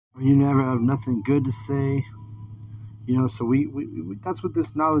You never have nothing good to say. So we that's what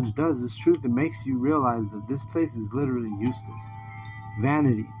this knowledge does. This truth, it makes you realize that this place is literally useless.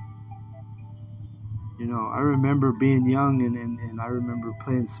 Vanity. I remember being young and I remember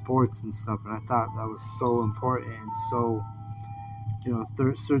playing sports and stuff, and I thought that was so important. And so,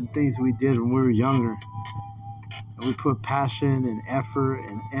 certain things we did when we were younger, and we put passion and effort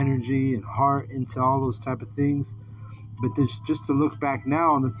and energy and heart into all those type of things. But just to look back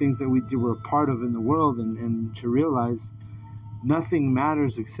now on the things that we were a part of in the world, and to realize nothing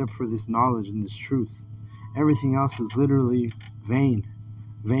matters except for this knowledge and this truth. Everything else is literally vain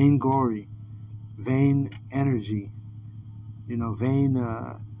glory, vain energy, vain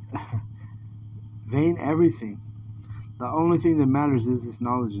vain everything. The only thing that matters is this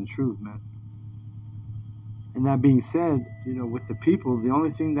knowledge and truth, man. And that being said, with the people, the only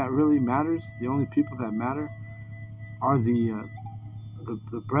thing that really matters, the only people that matter are the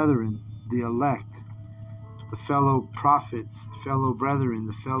brethren, the elect, the fellow prophets, the fellow brethren,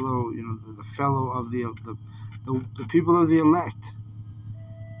 the fellow, the fellow of the people of the elect.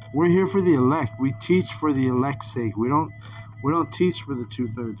 We're here for the elect. We teach for the elect's sake. We don't teach for the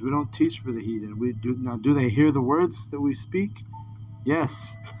 2/3. We don't teach for the heathen. We do now. Do they hear the words that we speak?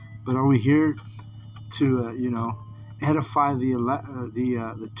 Yes, but are we here to edify the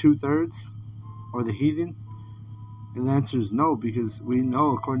 2/3 or the heathen? And the answer is no, because we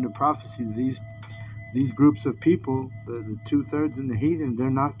know, according to prophecy, these groups of people, the 2/3 and the heathen, they're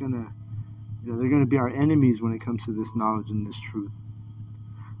not gonna, they're gonna be our enemies when it comes to this knowledge and this truth.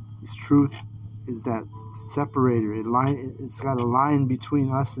 This truth is that separator. It's got a line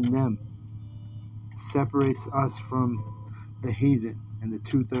between us and them. It separates us from the heathen and the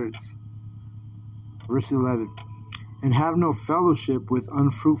 2/3. Verse 11. And have no fellowship with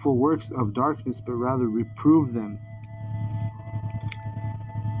unfruitful works of darkness, but rather reprove them.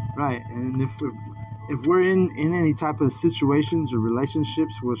 Right, and if we're in any type of situations or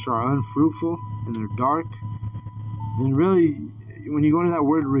relationships which are unfruitful and they're dark, then really, when you go into that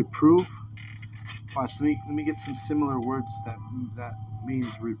word reprove, watch, let me get some similar words that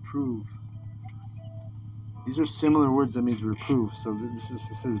means reprove. These are similar words that means reprove. So it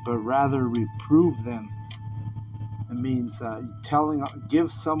says, but rather reprove them. It means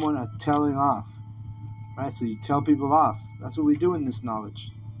give someone a telling off. Right? So you tell people off. That's what we do in this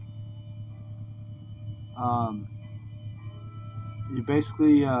knowledge. You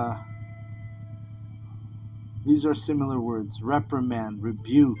basically, these are similar words: reprimand,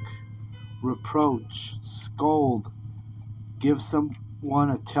 rebuke, reproach, scold, give someone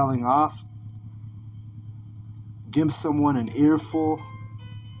a telling off, give someone an earful,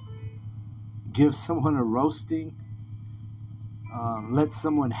 give someone a roasting, let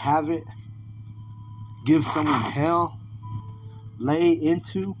someone have it, give someone hell, lay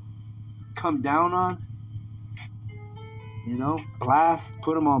into, come down on, blast,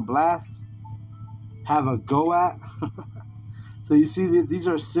 put them on blast, have a go at. So you see, these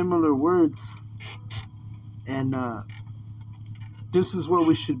are similar words, and this is what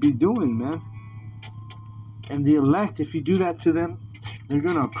we should be doing, man. And the elect, if you do that to them, they're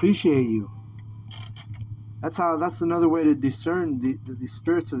going to appreciate you. That's another way to discern the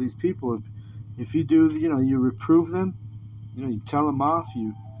spirits of these people. If you do, you reprove them, you tell them off,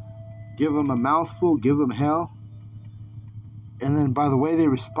 you give them a mouthful, give them hell. And then by the way they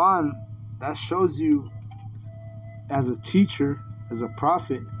respond, that shows you, as a teacher, as a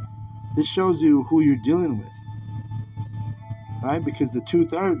prophet, this shows you who you're dealing with. Right? Because the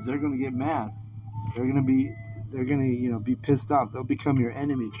 2/3, they're going to get mad. They're going to be pissed off. They'll become your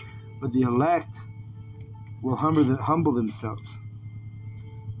enemy. But the elect will humble themselves.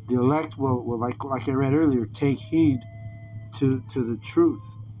 The elect will like I read earlier, take heed to the truth.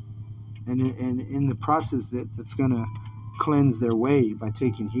 And in the process that's going to cleanse their way by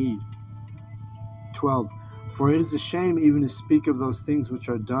taking heed. 12. For it is a shame even to speak of those things which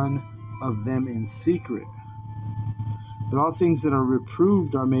are done of them in secret. But all things that are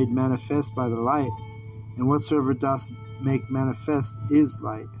reproved are made manifest by the light, and whatsoever doth make manifest is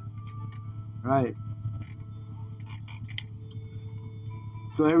light. Right?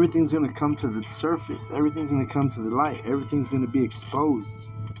 So everything's going to come to the surface. Everything's going to come to the light. Everything's going to be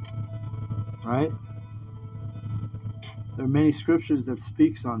exposed. Right? There are many scriptures that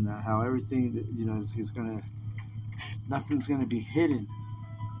speaks on that, how everything is going to, nothing's going to be hidden,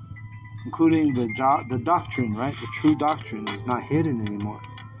 including the doctrine, right? The true doctrine is not hidden anymore,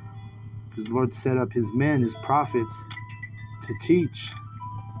 because the Lord set up His men, His prophets, to teach.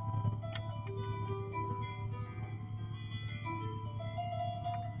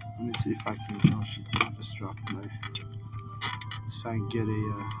 Let me see if I can. Oh shit! I just dropped my. See if I can get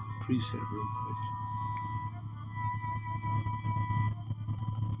a. precept real quick.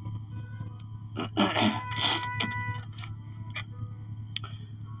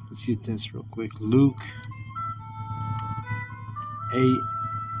 Let's get this real quick. Luke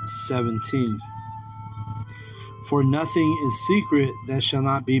 8:17. For nothing is secret that shall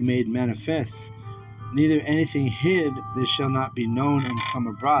not be made manifest, neither anything hid that shall not be known and come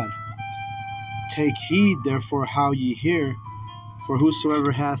abroad. Take heed therefore how ye hear, for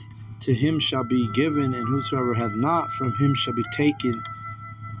whosoever hath, to him shall be given, and whosoever hath not, from him shall be taken,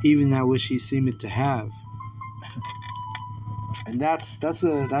 even that which he seemeth to have. And that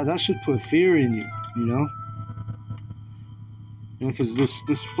should put fear in you, you know. You know, because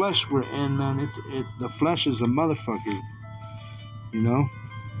this flesh we're in, man, the flesh is a motherfucker, you know.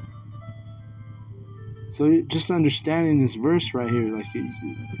 So just understanding this verse right here, like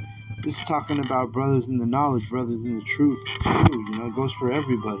this is talking about brothers in the knowledge, brothers in the truth. You know, it goes for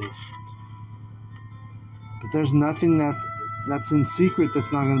everybody. But there's nothing that's in secret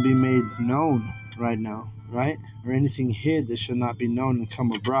that's not going to be made known right now, right? Or anything hid that shall not be known and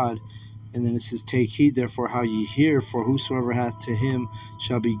come abroad. And then it says, take heed therefore how ye hear, for whosoever hath, to him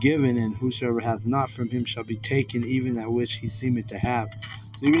shall be given, and whosoever hath not, from him shall be taken, even that which he seemeth to have.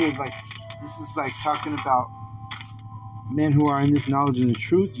 So even if, like, this is like talking about men who are in this knowledge and the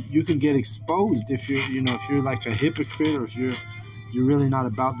truth, you can get exposed if you're, you know, if you're like a hypocrite, or if you're really not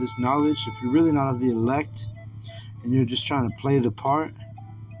about this knowledge, if you're really not of the elect, and you're just trying to play the part.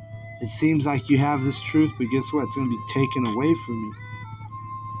 It seems like you have this truth, but guess what? It's going to be taken away from you.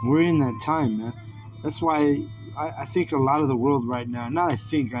 We're in that time, man. That's why I think a lot of the world right now, not I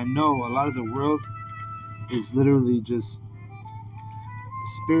think, I know a lot of the world is literally just,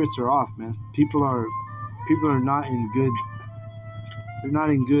 spirits are off, man. People are not in good, they're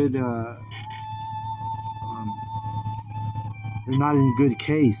not in good, they're not in good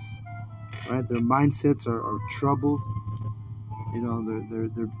case, right? Their mindsets are troubled. You know,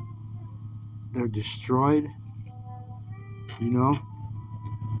 they're destroyed. You know,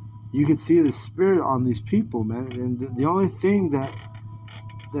 you can see the spirit on these people, man. And the only thing that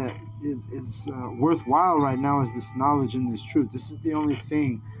is worthwhile right now is this knowledge and this truth. This is the only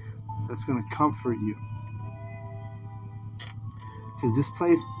thing that's going to comfort you, because this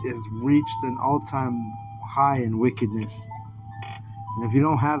place has reached an all-time high in wickedness. And if you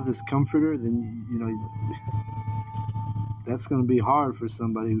don't have this comforter, then you know that's going to be hard for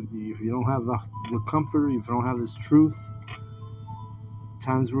somebody. If you don't have the comforter, if you don't have this truth, the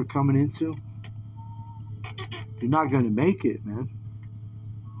times we're coming into, you're not going to make it, man.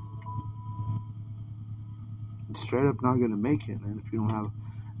 You're straight up not going to make it, man, if you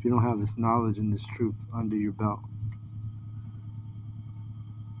don't have this knowledge and this truth under your belt.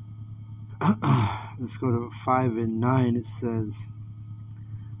 Let's go to 5 and 9. It says,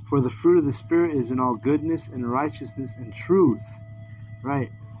 for the fruit of the Spirit is in all goodness and righteousness and truth, right?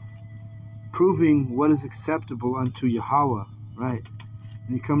 Proving what is acceptable unto Yahweh, right?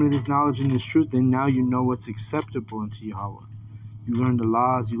 When you come to this knowledge and this truth, then now you know what's acceptable unto Yahweh. You learn the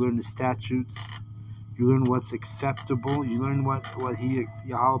laws, you learn the statutes, you learn what's acceptable, you learn what he,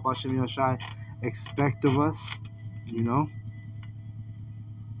 Yahweh Bashem Yashai, expect of us, you know?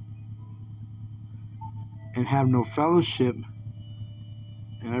 And have no fellowship.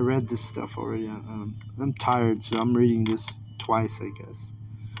 And I read this stuff already. I'm tired, so I'm reading this twice, I guess.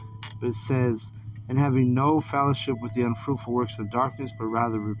 But it says, and having no fellowship with the unfruitful works of darkness, but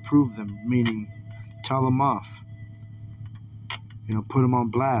rather reprove them, meaning tell them off. You know, put them on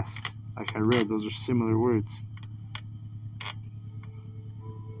blast. Like I read, those are similar words.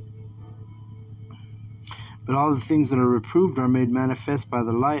 But all the things that are reproved are made manifest by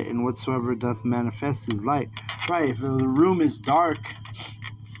the light, and whatsoever doth manifest is light. Right, if the room is dark,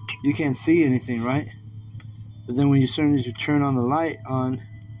 you can't see anything, right? But then when you turn on the light on,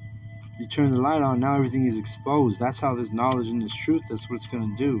 you turn the light on, now everything is exposed. That's how this knowledge and this truth, that's what it's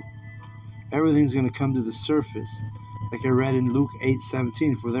going to do. Everything's going to come to the surface. Like I read in Luke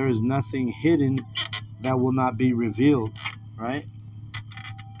 8:17, for there is nothing hidden that will not be revealed, right?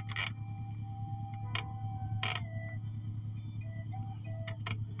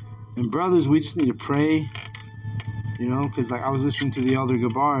 And brothers, we just need to pray, you know, because like I was listening to the Elder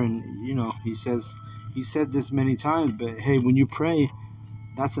Gabar, and you know, he said this many times, but hey, when you pray,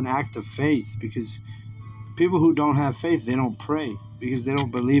 that's an act of faith, because people who don't have faith, they don't pray because they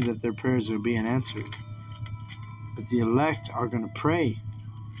don't believe that their prayers are being answered. But the elect are going to pray.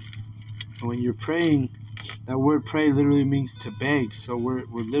 And when you're praying, that word pray literally means to beg. So we're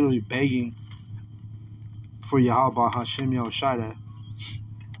literally begging for Yahweh Hashem Yahushua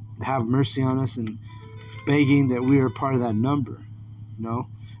to have mercy on us, and begging that we are part of that number, you know.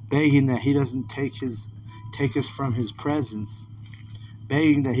 begging that he doesn't take us from his presence,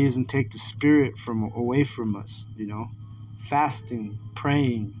 begging that he doesn't take the spirit away from us, fasting,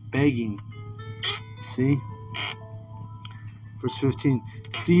 praying, begging. See? Verse 15,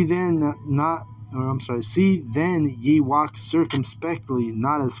 see then ye walk circumspectly,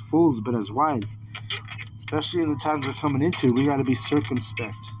 not as fools, but as wise. Especially in the times we're coming into, we got to be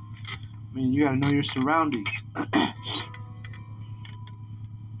circumspect. I mean, you got to know your surroundings.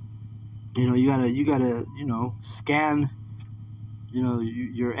 You gotta scan,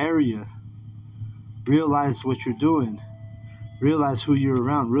 your area. Realize what you're doing. Realize who you're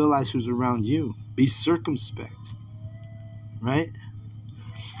around. Realize who's around you. Be circumspect. Right?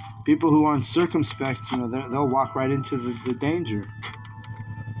 People who aren't circumspect, they'll walk right into the danger.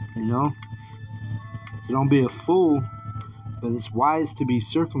 So don't be a fool, but it's wise to be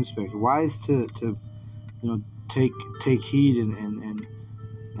circumspect. Wise to take heed and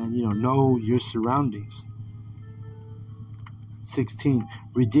know your surroundings. 16,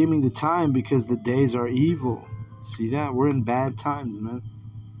 redeeming the time because the days are evil. See that? We're in bad times, man.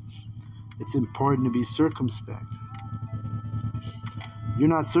 It's important to be circumspect. You're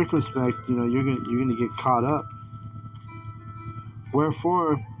not circumspect, you're gonna get caught up.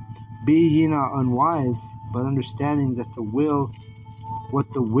 Wherefore, be ye not unwise, but understanding that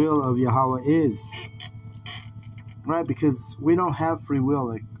what the will of Yahweh is. Right? Because we don't have free will.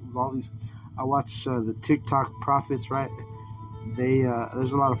 Like all these, I watch the TikTok prophets, right?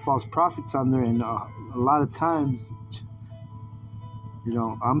 There's a lot of false prophets on there, and a lot of times,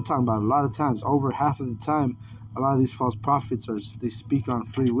 I'm talking about a lot of times, over half of the time, a lot of these false prophets they speak on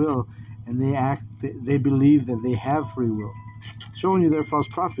free will, and they believe that they have free will, showing you they're false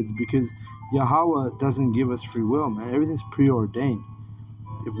prophets, because Yahweh doesn't give us free will, man. Everything's preordained.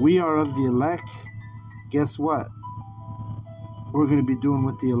 If we are of the elect, guess what? We're going to be doing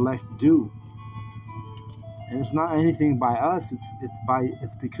what the elect do. And it's not anything by us.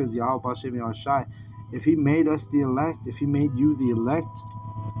 It's because Yahweh B'Shem Yahushai. If he made us the elect, if he made you the elect,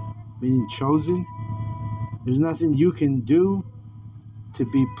 meaning chosen, there's nothing you can do to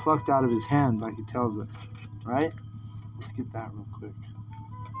be plucked out of his hand, like he tells us, right? Let's get that real quick.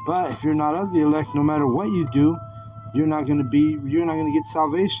 But if you're not of the elect, no matter what you do, you're not going to get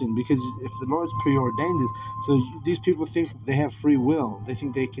salvation, because if the Lord's preordained this, so these people think they have free will. They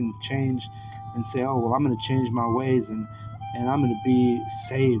think they can change and say, oh, well, I'm going to change my ways and I'm going to be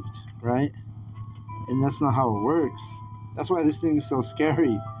saved, right? And that's not how it works. That's why this thing is so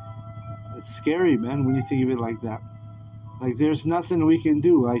scary. It's scary, man, when you think of it like that. Like, there's nothing we can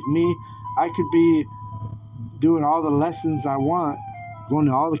do. Like me, I could be doing all the lessons I want, going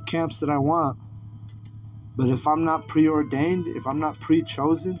to all the camps that I want, but if I'm not preordained, if I'm not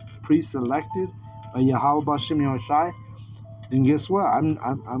pre-chosen, pre-selected by Yahweh B'Shem Yahushai, then guess what?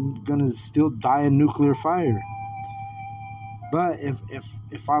 I'm gonna still die in nuclear fire. But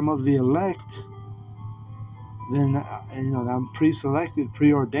if I'm of the elect, then I'm pre-selected,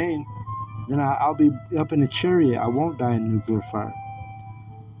 preordained, then I'll be up in a chariot. I won't die in nuclear fire.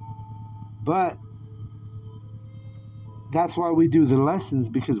 But that's why we do the lessons,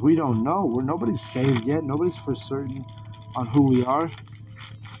 because we don't know. Nobody's saved yet. Nobody's for certain on who we are.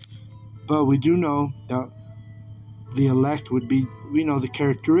 But we do know that the elect would be, we know the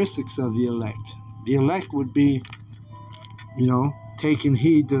characteristics of the elect. The elect would be, taking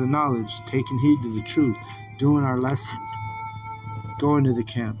heed to the knowledge, taking heed to the truth, doing our lessons, going to the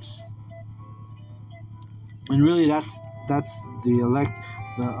camps. And really that's the elect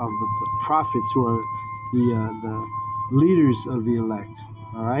of the prophets, who are the leaders of the elect,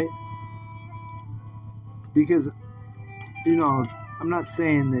 all right? Because, I'm not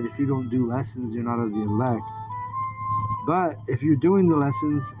saying that if you don't do lessons, you're not of the elect. But if you're doing the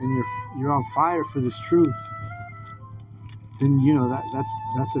lessons and you're on fire for this truth, then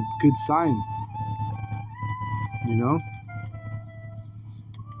that's a good sign.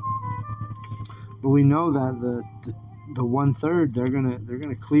 But we know that the 1/3, they're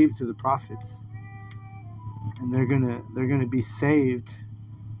gonna cleave to the prophets, and they're gonna be saved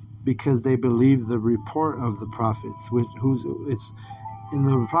because they believe the report of the prophets, and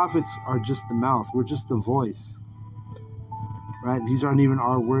the prophets are just the mouth. We're just the voice, right? These aren't even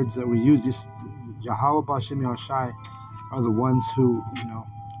our words that we use. This Yahweh B'Shem Yahushai are the ones who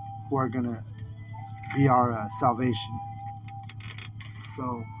are gonna be our salvation.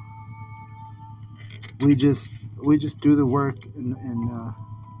 So we just do the work, and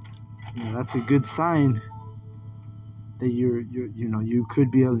that's a good sign that you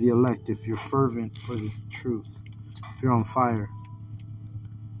could be of the elect if you're fervent for this truth, if you're on fire.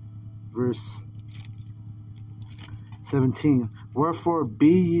 Verse 17. Wherefore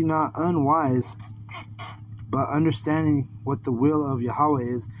be ye not unwise, but understanding what the will of Yahweh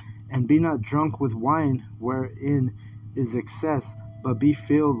is, and be not drunk with wine, wherein is excess, but be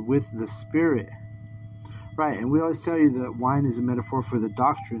filled with the Spirit. Right, and we always tell you that wine is a metaphor for the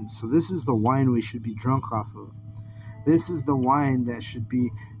doctrine. So this is the wine we should be drunk off of. This is the wine that should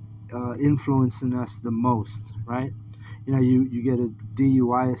be influencing us the most, right? You know, you get a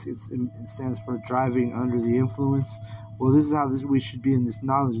DUI, it stands for driving under the influence. Well, this is how we should be in this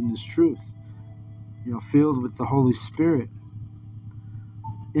knowledge and this truth. You know, filled with the Holy Spirit,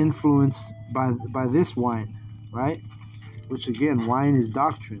 influenced by this wine, right? Which again, wine is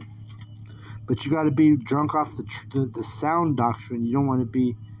doctrine. But you got to be drunk off the sound doctrine. You don't want to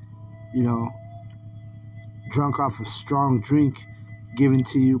be, you know, drunk off of strong drink given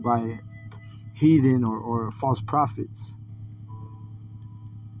to you by heathen or false prophets.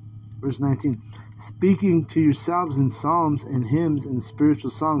 Verse 19, speaking to yourselves in psalms and hymns and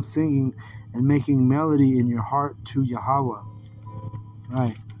spiritual songs, singing and making melody in your heart to Yahweh.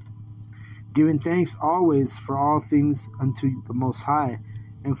 Right. Giving thanks always for all things unto the Most High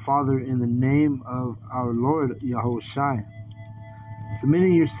and Father in the name of our Lord Yahushua,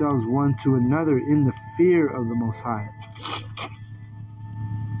 submitting yourselves one to another in the fear of the Most High.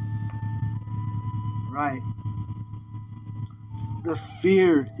 Right. The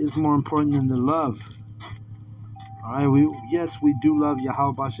fear is more important than the love. All right. We do love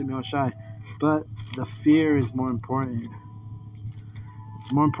Yahweh Bashem Yahushua, but the fear is more important.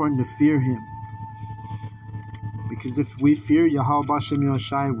 It's more important to fear Him. Because if we fear Yahweh Bashem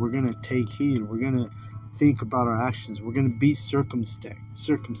Yahushua, we're going to take heed. We're going to think about our actions. We're going to be circumspect.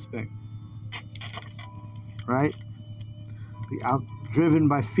 Right? Be driven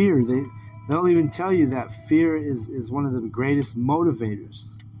by fear. They'll even tell you that fear is one of the greatest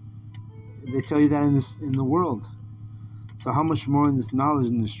motivators. They tell you that in the world. So how much more in this knowledge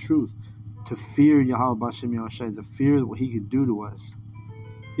and this truth to fear Yahweh Bashem Yahushua, to fear what He could do to us.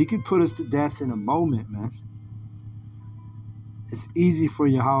 He could put us to death in a moment, man. It's easy for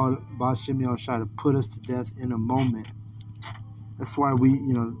Yahweh Bashem Yahushua to put us to death in a moment. That's why we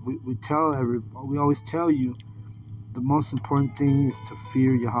always tell you the most important thing is to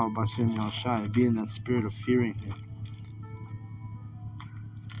fear Yahweh Bashem Yahushua, be in that spirit of fearing Him.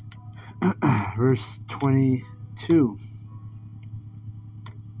 Verse 22.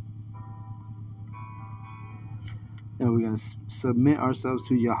 Yeah, we're going to submit ourselves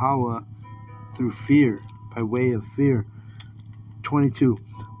to Yahweh through fear, by way of fear. 22.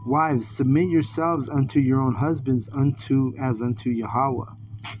 Wives, submit yourselves unto your own husbands, as unto Yahweh.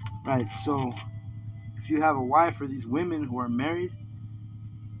 Right, so if you have a wife or these women who are married,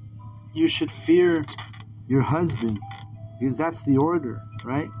 you should fear your husband, because that's the order,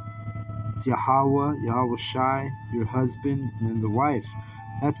 right? It's Yahweh Shai, your husband, and then the wife.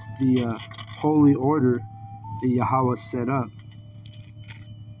 That's the holy order that Yahweh set up.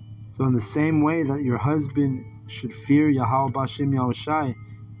 So in the same way that your husband should fear Yahweh Bashem Yahushua,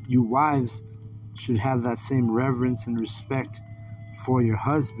 you wives should have that same reverence and respect for your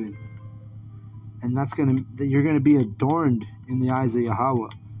husband. And you're gonna be adorned in the eyes of Yahweh.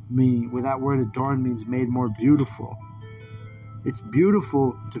 Meaning, with that word adorned means made more beautiful. It's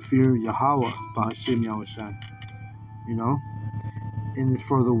beautiful to fear Yahweh Bashem Yahushua. You know? And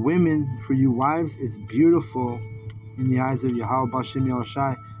for the women, for you wives, it's beautiful in the eyes of Yahweh Bashem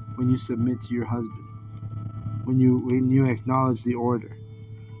Yahushua when you submit to your husband. When you acknowledge the order,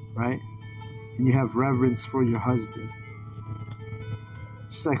 right? And you have reverence for your husband.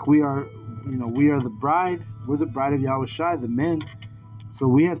 Just like we are the bride. We're the bride of Yahushua, the men. So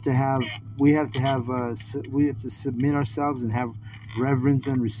we have to submit ourselves and have reverence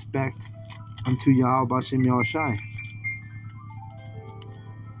and respect unto Yahweh Bashem Yahushua.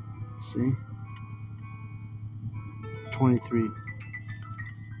 See? 23.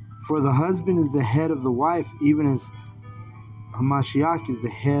 For the husband is the head of the wife, even as Hamashiach is the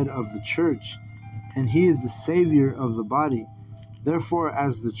head of the church, and he is the Savior of the body. Therefore,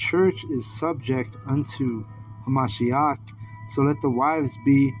 as the church is subject unto Hamashiach, so let the wives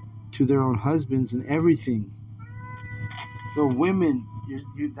be to their own husbands in everything. So women,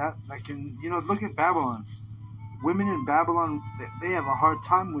 look at Babylon. Women in Babylon, they have a hard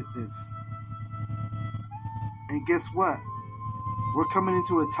time with this. And guess what? We're coming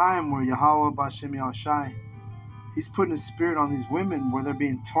into a time where Yahweh Bashem Yahushua, He's putting a spirit on these women where they're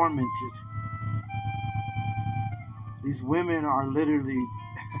being tormented. These women are literally,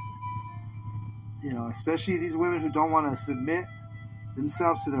 especially these women who don't want to submit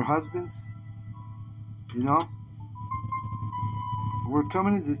themselves to their husbands. we're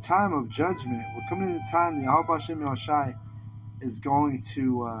coming into the time of judgment. We're coming into the time the Yahweh Hashem Yahushai is going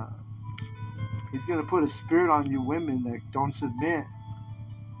to, he's going to put a spirit on you women that don't submit,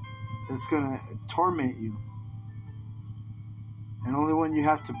 that's going to torment you. And only one you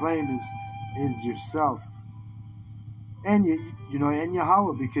have to blame is yourself. And you know, and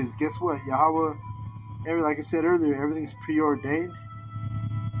Yahweh, because guess what? Yahweh, like I said earlier, everything's preordained.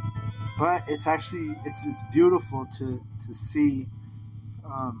 But it's actually it's beautiful to see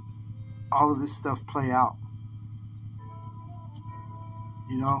all of this stuff play out.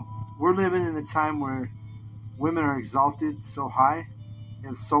 You know, we're living in a time where women are exalted so high, they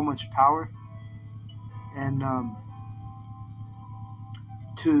have so much power, and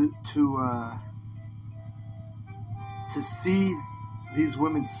to see these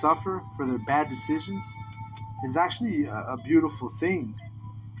women suffer for their bad decisions is actually a beautiful thing.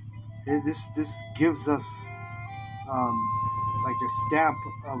 This gives us like a stamp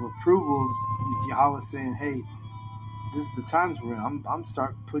of approval with Yahweh saying, hey, this is the times we're in. I'm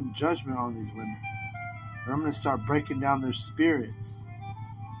start putting judgment on these women. Or I'm going to start breaking down their spirits.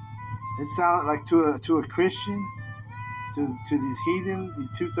 It sounds like to a Christian, to these heathen,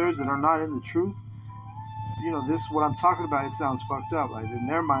 these 2/3 that are not in the truth, you know, this, what I'm talking about, it sounds fucked up. Like in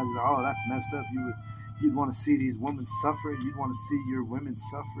their minds, oh, that's messed up. You'd want to see these women suffer. You'd want to see your women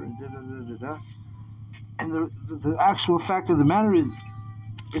suffer, and da-da-da-da-da. And the actual fact of the matter is,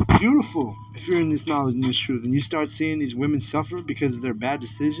 it's beautiful if you're in this knowledge and this truth, and you start seeing these women suffer because of their bad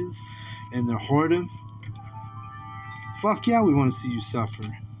decisions and their whoredom. Fuck yeah, we want to see you suffer.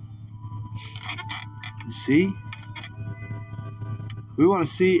 You see? We want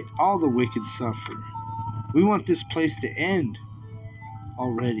to see all the wicked suffer. We want this place to end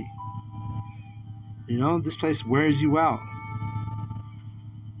already. You know, this place wears you out.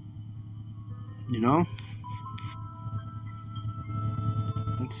 You know?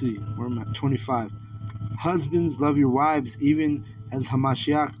 Let's see, where am I at? 25. Husbands, love your wives, even as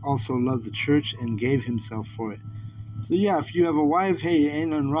Hamashiach also loved the church and gave himself for it. So yeah, if you have a wife, hey,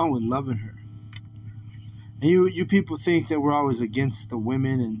 ain't nothing wrong with loving her. And you people think that we're always against the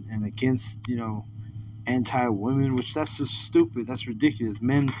women and against, you know, anti-women, which that's just stupid. That's ridiculous.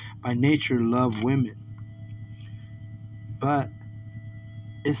 Men by nature love women. But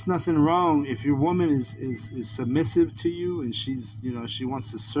it's nothing wrong if your woman is submissive to you and she's, you know, she wants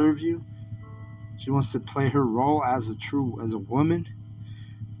to serve you. She wants to play her role as a woman.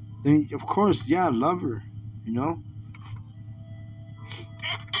 Then of course, yeah, love her, you know.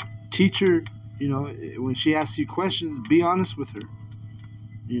 Teach her, you know, when she asks you questions, be honest with her,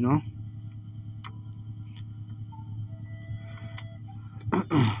 you know.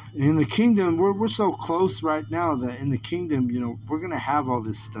 In the kingdom, we're so close right now that in the kingdom, you know, we're going to have all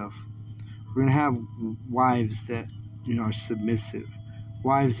this stuff. We're going to have wives that, you know, are submissive.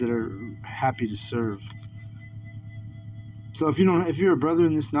 Wives that are happy to serve. So if you're a brother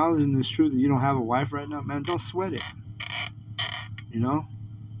in this knowledge and this truth and you don't have a wife right now, man, don't sweat it. You know?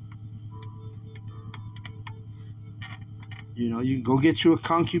 You know, you go get you a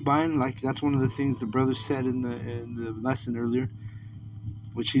concubine. Like that's one of the things the brother said in the lesson earlier.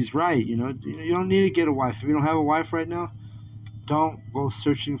 Which he's right, you know. You don't need to get a wife. If you don't have a wife right now, don't go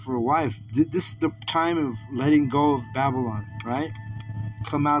searching for a wife. This is the time of letting go of Babylon, right?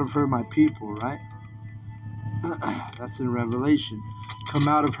 Come out of her, my people, right? That's in Revelation. Come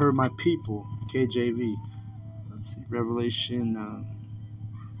out of her, my people, KJV. Let's see, Revelation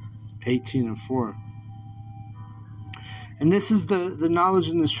 18:4. And this is the knowledge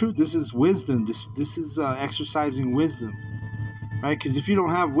and this truth. This is wisdom. This is exercising wisdom. Right? Because if you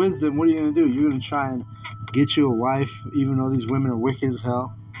don't have wisdom, what are you going to do? You're going to try and get you a wife, even though these women are wicked as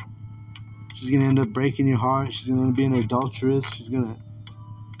hell. She's going to end up breaking your heart. She's going to end up being an adulteress. She's going to,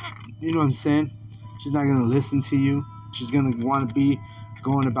 you know what I'm saying? She's not going to listen to you. She's going to want to be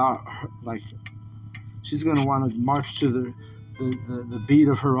going about her, like, she's going to want to march to the beat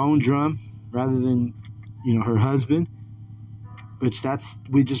of her own drum rather than, you know, her husband. Which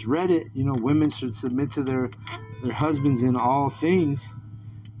we just read it. You know, women should submit to their husbands in all things,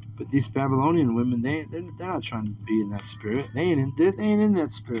 but these Babylonian women, they're not trying to be in that spirit. They ain't in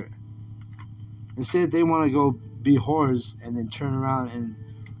that spirit. Instead, they want to go be whores and then turn around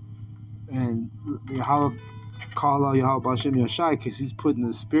and Yahweh call out Yahweh Bashem Yashai because he's putting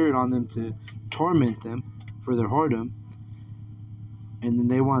the spirit on them to torment them for their whoredom, and then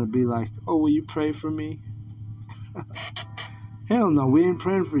they want to be like, oh, will you pray for me? Hell no, we ain't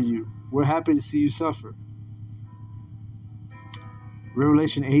praying for you. We're happy to see you suffer.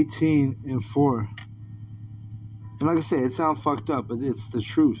 Revelation 18:4. And like I said, it sounds fucked up, but it's the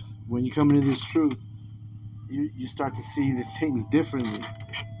truth. When you come into this truth, you start to see the things differently.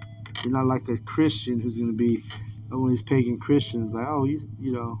 You're not like a Christian who's going to be one of these pagan Christians, like, oh,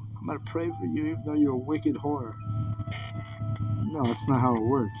 I'm going to pray for you even though you're a wicked whore. No, that's not how it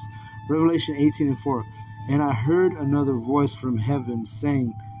works. Revelation 18:4. And I heard another voice from heaven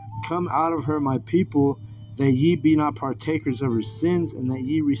saying, come out of her, my people, that ye be not partakers of her sins, and that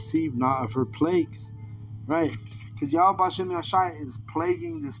ye receive not of her plagues. Right? Because Yahweh B'Shem Yashai is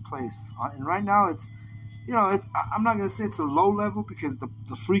plaguing this place. And right now it's, I'm not going to say it's a low level, because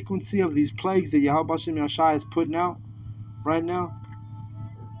the frequency of these plagues that Yahweh B'Shem Yashai is putting out right now,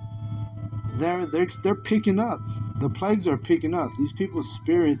 they're picking up. The plagues are picking up. These people's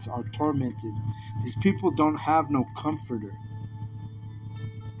spirits are tormented. These people don't have no comforter.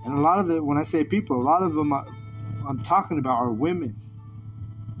 And a lot of when I say people, a lot of them I'm talking about are women.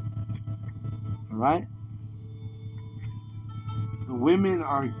 All right? The women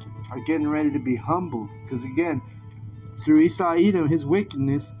are getting ready to be humbled, because again, through Esau Edom, his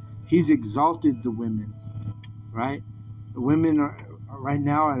wickedness, he's exalted the women. Right? The women are right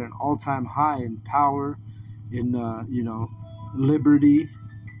now at an all-time high in power, in liberty,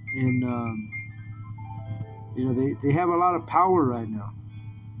 in they have a lot of power right now.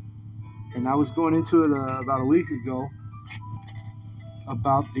 And I was going into it about a week ago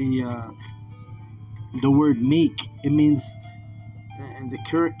about the word meek. It means, and the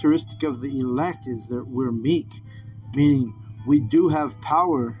characteristic of the elect is that we're meek, meaning we do have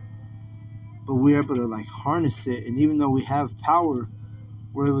power, but we're able to harness it. And even though we have power,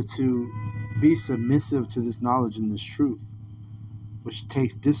 we're able to be submissive to this knowledge and this truth, which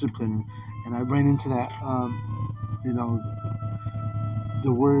takes discipline. And I ran into that,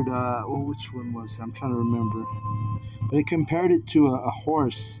 the word, which one was it? I'm trying to remember. But it compared it to a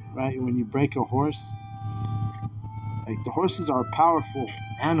horse, right? When you break a horse, the horses are powerful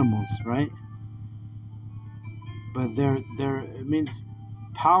animals, right? But it means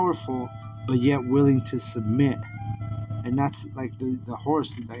powerful, but yet willing to submit. And that's like the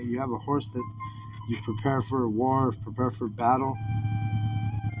horse. You have a horse that you prepare for a war, prepare for battle.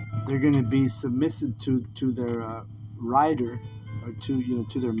 They're going to be submissive to their rider, or to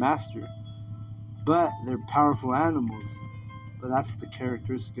their master. But they're powerful animals. But that's the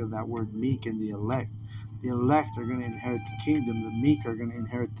characteristic of that word meek and the elect. The elect are going to inherit the kingdom. The meek are going to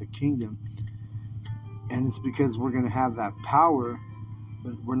inherit the kingdom. And it's because we're going to have that power,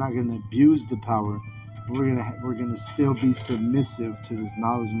 but we're not going to abuse the power. We're gonna still be submissive to this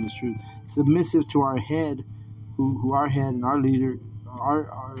knowledge and this truth, submissive to our head, who our head and our leader,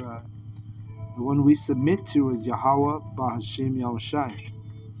 the one we submit to is Yahweh B'Hashem Yahushai.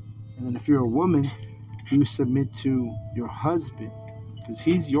 And then if you're a woman, you submit to your husband, because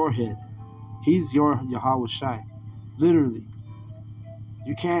he's your head, he's your Yahweh Shai. Literally,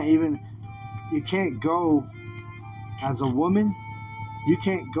 you can't go as a woman. You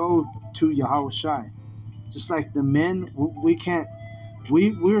can't go to Yahweh Shai. Just like the men, we can't.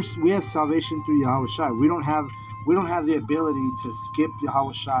 We have salvation through Yahweh Shai. We don't have the ability to skip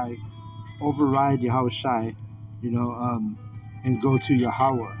Yahweh Shai, override Yahweh Shai, and go to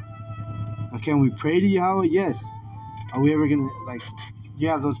Yahweh. Now, can we pray to Yahweh? Yes. Are we ever gonna you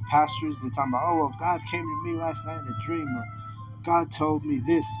have those pastors, they talking about, oh well, God came to me last night in a dream, or God told me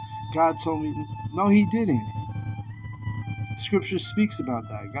this, God told me. No, He didn't. Scripture speaks about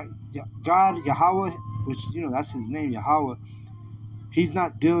that. God, Yahweh, which, that's His name, Yahweh. He's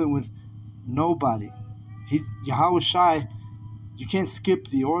not dealing with nobody. He's Yahweh Shai. You can't skip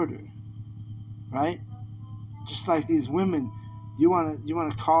the order, right? Just like these women, you want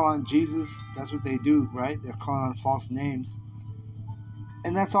to call on Jesus. That's what they do, right? They're calling on false names,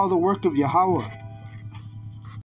 and that's all the work of Yahweh.